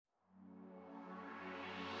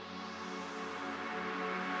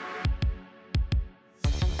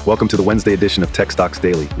Welcome to the Wednesday edition of Tech Stocks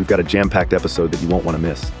Daily. We've got a jam-packed episode that you won't want to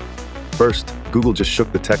miss. First, Google just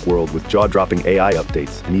shook the tech world with jaw-dropping AI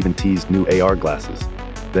updates and even teased new AR glasses.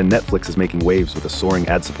 Then Netflix is making waves with a soaring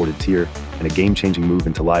ad-supported tier and a game-changing move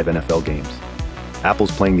into live NFL games. Apple's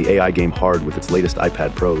playing the AI game hard with its latest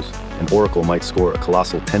iPad Pros, and Oracle might score a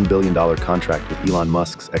colossal $10 billion contract with Elon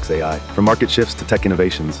Musk's XAI. From market shifts to tech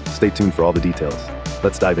innovations, stay tuned for all the details.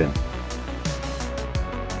 Let's dive in.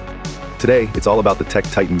 Today, it's all about the tech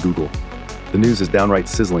titan Google. The news is downright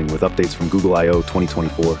sizzling with updates from Google I/O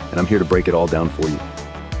 2024, and I'm here to break it all down for you.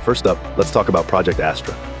 First up, let's talk about Project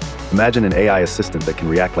Astra. Imagine an AI assistant that can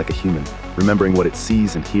react like a human, remembering what it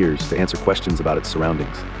sees and hears to answer questions about its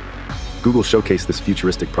surroundings. Google showcased this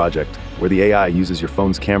futuristic project, where the AI uses your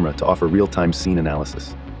phone's camera to offer real-time scene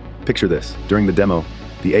analysis. Picture this. During the demo,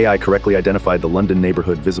 the AI correctly identified the London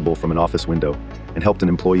neighborhood visible from an office window and helped an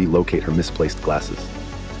employee locate her misplaced glasses.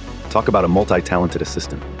 Talk about a multi-talented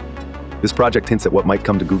assistant. This project hints at what might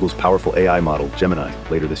come to Google's powerful AI model, Gemini,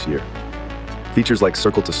 later this year. Features like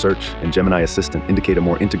Circle to Search and Gemini Assistant indicate a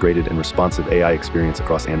more integrated and responsive AI experience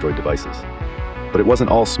across Android devices. But it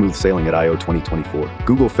wasn't all smooth sailing at I/O 2024.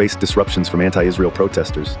 Google faced disruptions from anti-Israel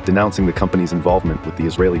protesters, denouncing the company's involvement with the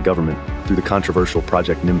Israeli government through the controversial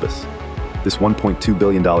Project Nimbus. This $1.2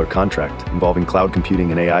 billion contract, involving cloud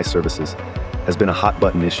computing and AI services, has been a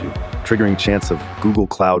hot-button issue, triggering chants of Google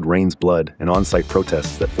Cloud rains blood and on-site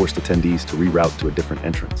protests that forced attendees to reroute to a different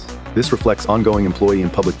entrance. This reflects ongoing employee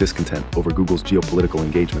and public discontent over Google's geopolitical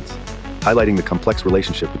engagements, highlighting the complex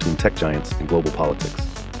relationship between tech giants and global politics.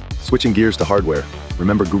 Switching gears to hardware,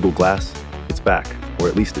 remember Google Glass? It's back, or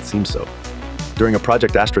at least it seems so. During a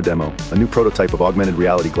Project Astra demo, a new prototype of augmented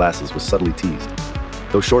reality glasses was subtly teased.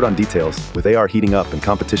 Though short on details, with AR heating up and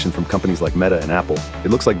competition from companies like Meta and Apple,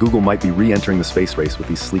 it looks like Google might be re-entering the space race with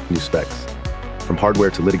these sleek new specs. From hardware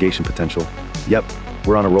to litigation potential, yep,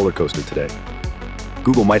 we're on a roller coaster today.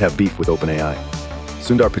 Google might have beef with OpenAI.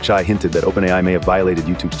 Sundar Pichai hinted that OpenAI may have violated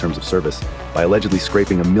YouTube's terms of service by allegedly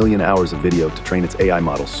scraping 1 million hours of video to train its AI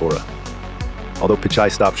model, Sora. Although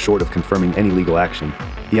Pichai stopped short of confirming any legal action,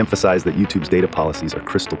 he emphasized that YouTube's data policies are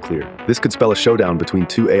crystal clear. This could spell a showdown between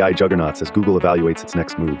two AI juggernauts as Google evaluates its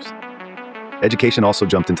next moves. Education also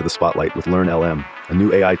jumped into the spotlight with LearnLM, a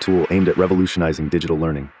new AI tool aimed at revolutionizing digital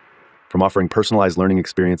learning. From offering personalized learning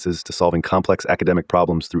experiences to solving complex academic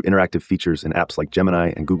problems through interactive features in apps like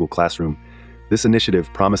Gemini and Google Classroom, this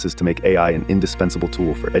initiative promises to make AI an indispensable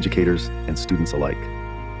tool for educators and students alike.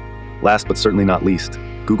 Last but certainly not least,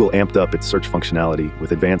 Google amped up its search functionality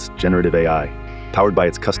with advanced generative AI, powered by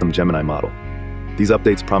its custom Gemini model. These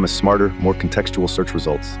updates promise smarter, more contextual search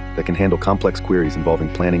results that can handle complex queries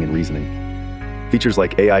involving planning and reasoning. Features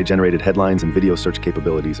like AI-generated headlines and video search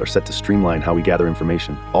capabilities are set to streamline how we gather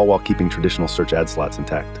information, all while keeping traditional search ad slots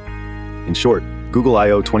intact. In short, Google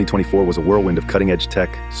I/O 2024 was a whirlwind of cutting-edge tech,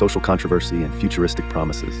 social controversy, and futuristic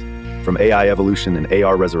promises. From AI evolution and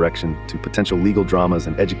AR resurrection to potential legal dramas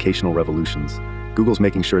and educational revolutions, Google's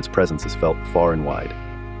making sure its presence is felt far and wide.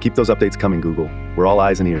 Keep those updates coming, Google. We're all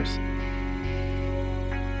eyes and ears.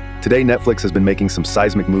 Today, Netflix has been making some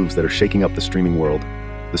seismic moves that are shaking up the streaming world.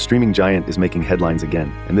 The streaming giant is making headlines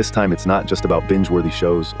again, and this time it's not just about binge-worthy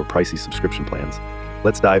shows or pricey subscription plans.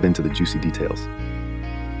 Let's dive into the juicy details.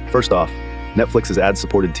 First off, Netflix's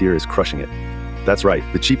ad-supported tier is crushing it. That's right,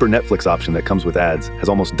 the cheaper Netflix option that comes with ads has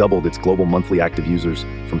almost doubled its global monthly active users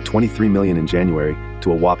from 23 million in January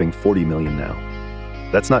to a whopping 40 million now.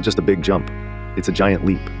 That's not just a big jump. It's a giant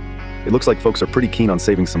leap. It looks like folks are pretty keen on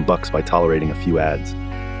saving some bucks by tolerating a few ads.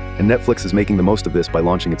 And Netflix is making the most of this by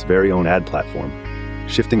launching its very own ad platform,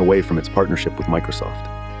 shifting away from its partnership with Microsoft.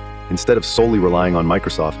 Instead of solely relying on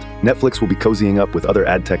Microsoft, Netflix will be cozying up with other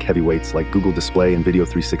ad tech heavyweights like Google Display and Video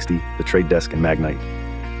 360, The Trade Desk, and Magnite.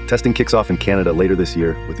 Testing kicks off in Canada later this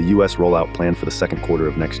year, with the US rollout planned for the second quarter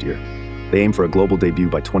of next year. They aim for a global debut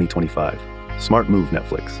by 2025. Smart move,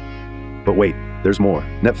 Netflix. But wait, there's more.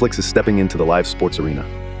 Netflix is stepping into the live sports arena.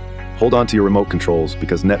 Hold on to your remote controls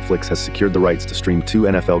because Netflix has secured the rights to stream 2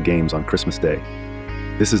 NFL games on Christmas Day.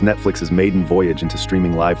 This is Netflix's maiden voyage into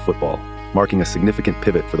streaming live football, marking a significant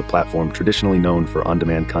pivot for the platform traditionally known for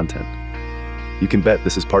on-demand content. You can bet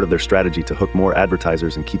this is part of their strategy to hook more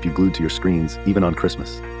advertisers and keep you glued to your screens, even on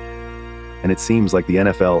Christmas. And it seems like the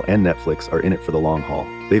NFL and Netflix are in it for the long haul.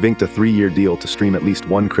 They've inked a 3-year deal to stream at least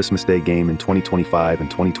one Christmas Day game in 2025 and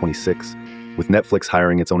 2026, with Netflix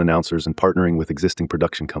hiring its own announcers and partnering with existing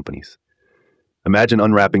production companies. Imagine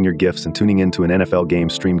unwrapping your gifts and tuning into an NFL game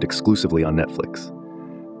streamed exclusively on Netflix.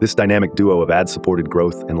 This dynamic duo of ad-supported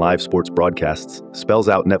growth and live sports broadcasts spells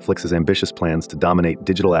out Netflix's ambitious plans to dominate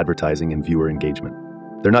digital advertising and viewer engagement.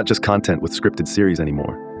 They're not just content with scripted series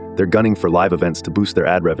anymore. They're gunning for live events to boost their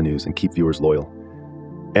ad revenues and keep viewers loyal.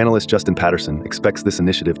 Analyst Justin Patterson expects this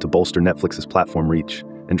initiative to bolster Netflix's platform reach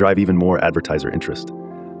and drive even more advertiser interest.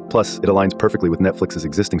 Plus, it aligns perfectly with Netflix's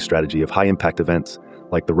existing strategy of high-impact events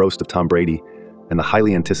like the roast of Tom Brady and the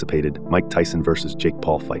highly anticipated Mike Tyson versus Jake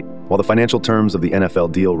Paul fight. While the financial terms of the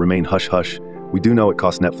NFL deal remain hush-hush, we do know it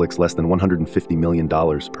cost Netflix less than $150 million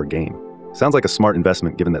per game. Sounds like a smart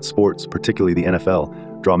investment given that sports, particularly the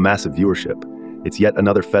NFL, draw massive viewership. It's yet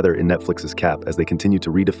another feather in Netflix's cap as they continue to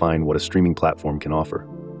redefine what a streaming platform can offer.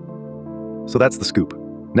 So that's the scoop.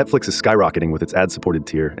 Netflix is skyrocketing with its ad-supported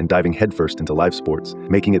tier and diving headfirst into live sports,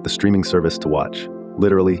 making it the streaming service to watch,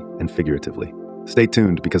 literally and figuratively. Stay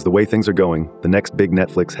tuned because the way things are going, the next big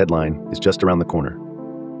Netflix headline is just around the corner.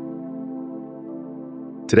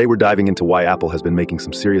 Today we're diving into why Apple has been making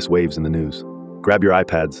some serious waves in the news. Grab your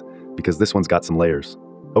iPads, because this one's got some layers.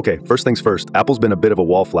 Okay, first things first, Apple's been a bit of a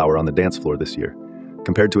wallflower on the dance floor this year.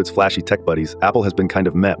 Compared to its flashy tech buddies, Apple has been kind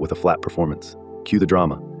of met with a flat performance. Cue the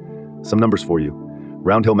drama. Some numbers for you.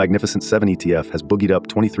 Roundhill Magnificent 7 ETF has boogied up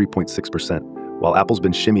 23.6%, while Apple's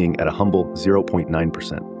been shimmying at a humble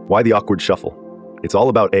 0.9%. Why the awkward shuffle? It's all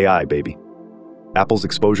about AI, baby. Apple's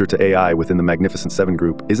exposure to AI within the Magnificent 7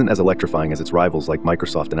 group isn't as electrifying as its rivals like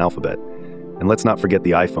Microsoft and Alphabet. And let's not forget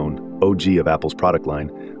the iPhone, OG of Apple's product line,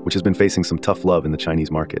 which has been facing some tough love in the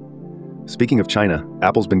Chinese market. Speaking of China,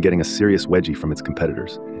 Apple's been getting a serious wedgie from its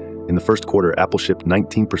competitors. In the first quarter, Apple shipped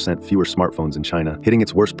 19% fewer smartphones in China, hitting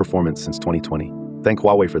its worst performance since 2020. Thank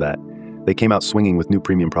Huawei for that. They came out swinging with new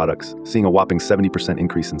premium products, seeing a whopping 70%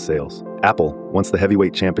 increase in sales. Apple, once the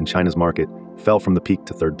heavyweight champ in China's market, fell from the peak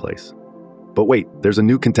to third place. But wait, there's a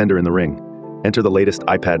new contender in the ring. Enter the latest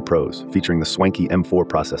iPad Pros, featuring the swanky M4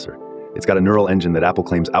 processor. It's got a neural engine that Apple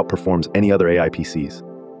claims outperforms any other AI PCs.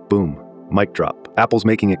 Boom. Mic drop. Apple's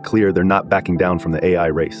making it clear they're not backing down from the AI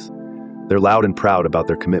race. They're loud and proud about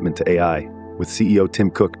their commitment to AI, with CEO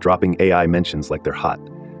Tim Cook dropping AI mentions like they're hot.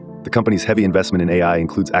 The company's heavy investment in AI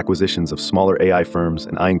includes acquisitions of smaller AI firms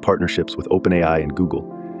and eyeing partnerships with OpenAI and Google.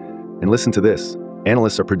 And listen to this.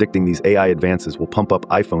 Analysts are predicting these AI advances will pump up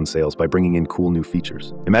iPhone sales by bringing in cool new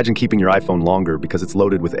features. Imagine keeping your iPhone longer because it's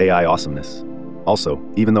loaded with AI awesomeness. Also,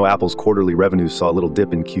 even though Apple's quarterly revenues saw a little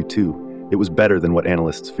dip in Q2, it was better than what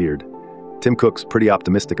analysts feared. Tim Cook's pretty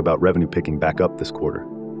optimistic about revenue picking back up this quarter.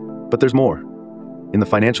 But there's more. In the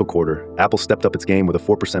financial quarter, Apple stepped up its game with a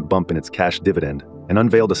 4% bump in its cash dividend and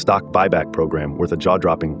unveiled a stock buyback program worth a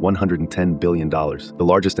jaw-dropping $110 billion, the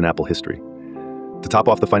largest in Apple history. To top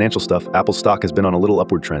off the financial stuff, Apple's stock has been on a little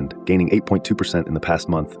upward trend, gaining 8.2% in the past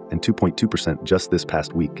month and 2.2% just this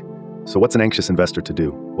past week. So what's an anxious investor to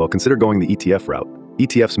do? Well, consider going the ETF route.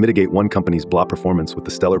 ETFs mitigate one company's blah performance with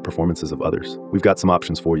the stellar performances of others. We've got some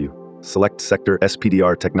options for you. Select Sector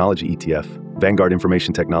SPDR Technology ETF, Vanguard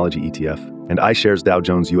Information Technology ETF, and iShares Dow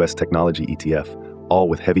Jones US Technology ETF, all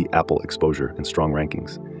with heavy Apple exposure and strong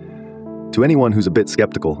rankings. To anyone who's a bit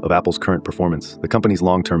skeptical of Apple's current performance, the company's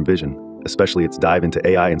long-term vision, especially its dive into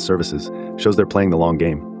AI and services, shows they're playing the long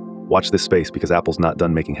game. Watch this space because Apple's not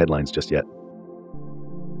done making headlines just yet.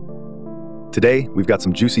 Today, we've got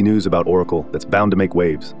some juicy news about Oracle that's bound to make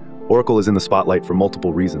waves. Oracle is in the spotlight for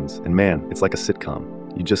multiple reasons, and man, it's like a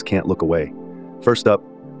sitcom. You just can't look away. First up,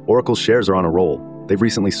 Oracle's shares are on a roll. They've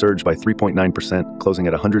recently surged by 3.9%, closing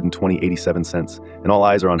at $120.87, and all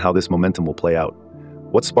eyes are on how this momentum will play out.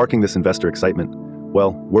 What's sparking this investor excitement?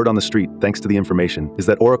 Well, word on the street, thanks to the information, is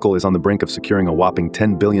that Oracle is on the brink of securing a whopping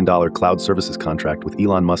 $10 billion cloud services contract with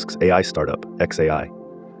Elon Musk's AI startup, xAI.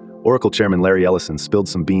 Oracle chairman Larry Ellison spilled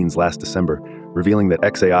some beans last December, revealing that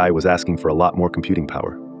xAI was asking for a lot more computing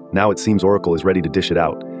power. Now it seems Oracle is ready to dish it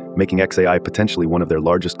out, making xAI potentially one of their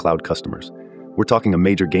largest cloud customers. We're talking a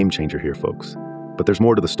major game changer here, folks. But there's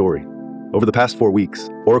more to the story. Over the past 4 weeks,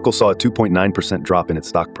 Oracle saw a 2.9% drop in its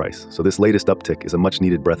stock price, so this latest uptick is a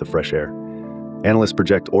much-needed breath of fresh air. Analysts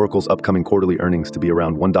project Oracle's upcoming quarterly earnings to be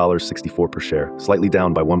around $1.64 per share, slightly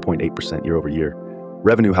down by 1.8% year over year.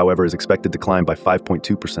 Revenue, however, is expected to climb by 5.2%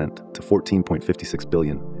 to $14.56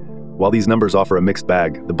 billion. While these numbers offer a mixed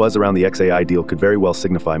bag, the buzz around the xAI deal could very well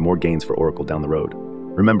signify more gains for Oracle down the road.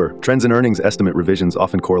 Remember, trends in earnings estimate revisions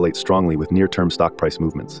often correlate strongly with near-term stock price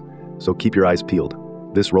movements, so keep your eyes peeled.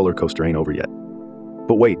 This roller coaster ain't over yet.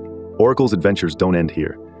 But wait, Oracle's adventures don't end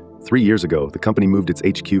here. 3 years ago, the company moved its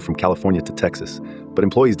HQ from California to Texas, but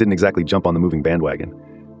employees didn't exactly jump on the moving bandwagon.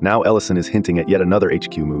 Now Ellison is hinting at yet another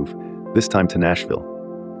HQ move, this time to Nashville.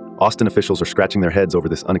 Austin officials are scratching their heads over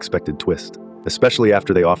this unexpected twist, especially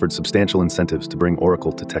after they offered substantial incentives to bring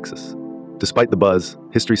Oracle to Texas. Despite the buzz,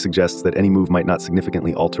 history suggests that any move might not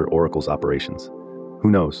significantly alter Oracle's operations.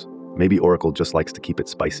 Who knows? Maybe Oracle just likes to keep it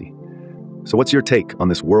spicy. So what's your take on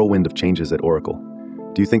this whirlwind of changes at Oracle?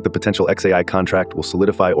 Do you think the potential XAI contract will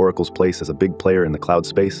solidify Oracle's place as a big player in the cloud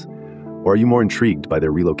space? Or are you more intrigued by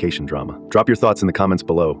their relocation drama? Drop your thoughts in the comments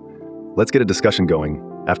below. Let's get a discussion going.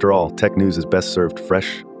 After all, tech news is best served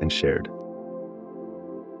fresh and shared.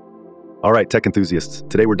 All right, tech enthusiasts,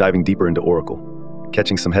 today we're diving deeper into Oracle,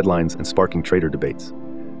 catching some headlines and sparking trader debates.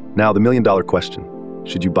 Now, the million-dollar question: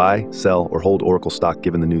 should you buy, sell, or hold Oracle stock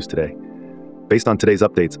given the news today? Based on today's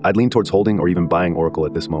updates, I'd lean towards holding or even buying Oracle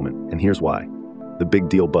at this moment, and here's why. The big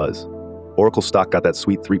deal buzz. Oracle stock got that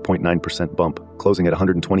sweet 3.9% bump, closing at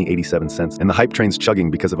 120.87 cents, and the hype train's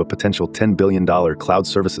chugging because of a potential $10 billion cloud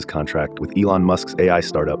services contract with Elon Musk's AI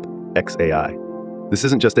startup, xAI. This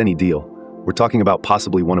isn't just any deal. We're talking about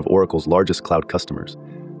possibly one of Oracle's largest cloud customers.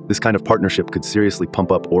 This kind of partnership could seriously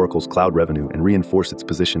pump up Oracle's cloud revenue and reinforce its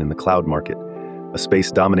position in the cloud market, a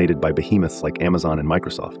space dominated by behemoths like Amazon and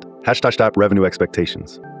Microsoft. Revenue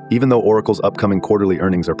expectations. Even though Oracle's upcoming quarterly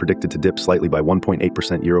earnings are predicted to dip slightly by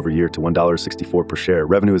 1.8% year over year to $1.64 per share,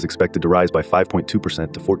 revenue is expected to rise by 5.2%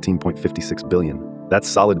 to $14.56 billion. That's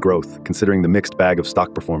solid growth, considering the mixed bag of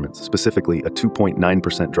stock performance, specifically a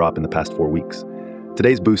 2.9% drop in the past 4 weeks.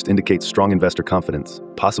 Today's boost indicates strong investor confidence,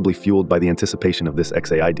 possibly fueled by the anticipation of this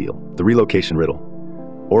xAI deal. The relocation riddle.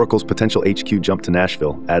 Oracle's potential HQ jump to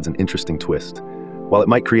Nashville adds an interesting twist. While it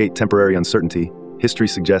might create temporary uncertainty, history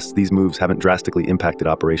suggests these moves haven't drastically impacted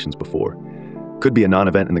operations before. Could be a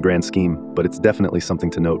non-event in the grand scheme, but it's definitely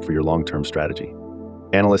something to note for your long-term strategy.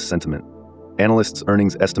 Analyst sentiment. Analysts'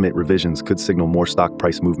 earnings estimate revisions could signal more stock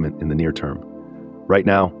price movement in the near term. Right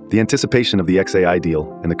now, the anticipation of the xAI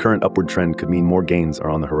deal and the current upward trend could mean more gains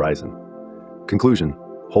are on the horizon. Conclusion: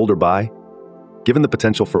 hold or buy? Given the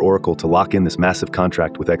potential for Oracle to lock in this massive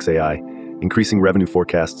contract with xAI, increasing revenue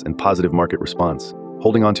forecasts and positive market response,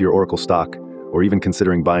 holding onto your Oracle stock, or even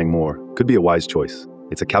considering buying more, could be a wise choice.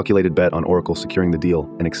 It's a calculated bet on Oracle securing the deal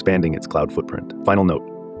and expanding its cloud footprint. Final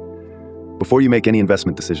note: before you make any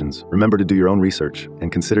investment decisions, remember to do your own research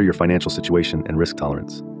and consider your financial situation and risk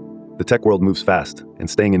tolerance. The tech world moves fast, and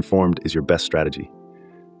staying informed is your best strategy.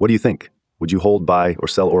 What do you think? Would you hold, buy, or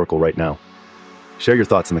sell Oracle right now? Share your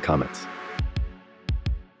thoughts in the comments.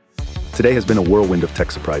 Today has been a whirlwind of tech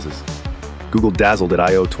surprises. Google dazzled at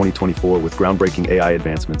I/O 2024 with groundbreaking AI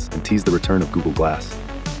advancements and teased the return of Google Glass.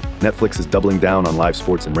 Netflix is doubling down on live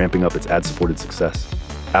sports and ramping up its ad-supported success.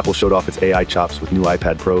 Apple showed off its AI chops with new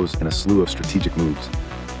iPad Pros and a slew of strategic moves.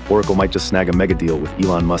 Oracle might just snag a mega deal with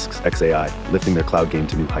Elon Musk's xAI, lifting their cloud game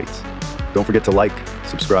to new heights. Don't forget to like,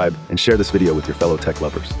 subscribe, and share this video with your fellow tech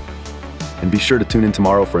lovers. And be sure to tune in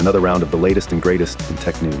tomorrow for another round of the latest and greatest in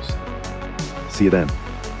tech news. See you then.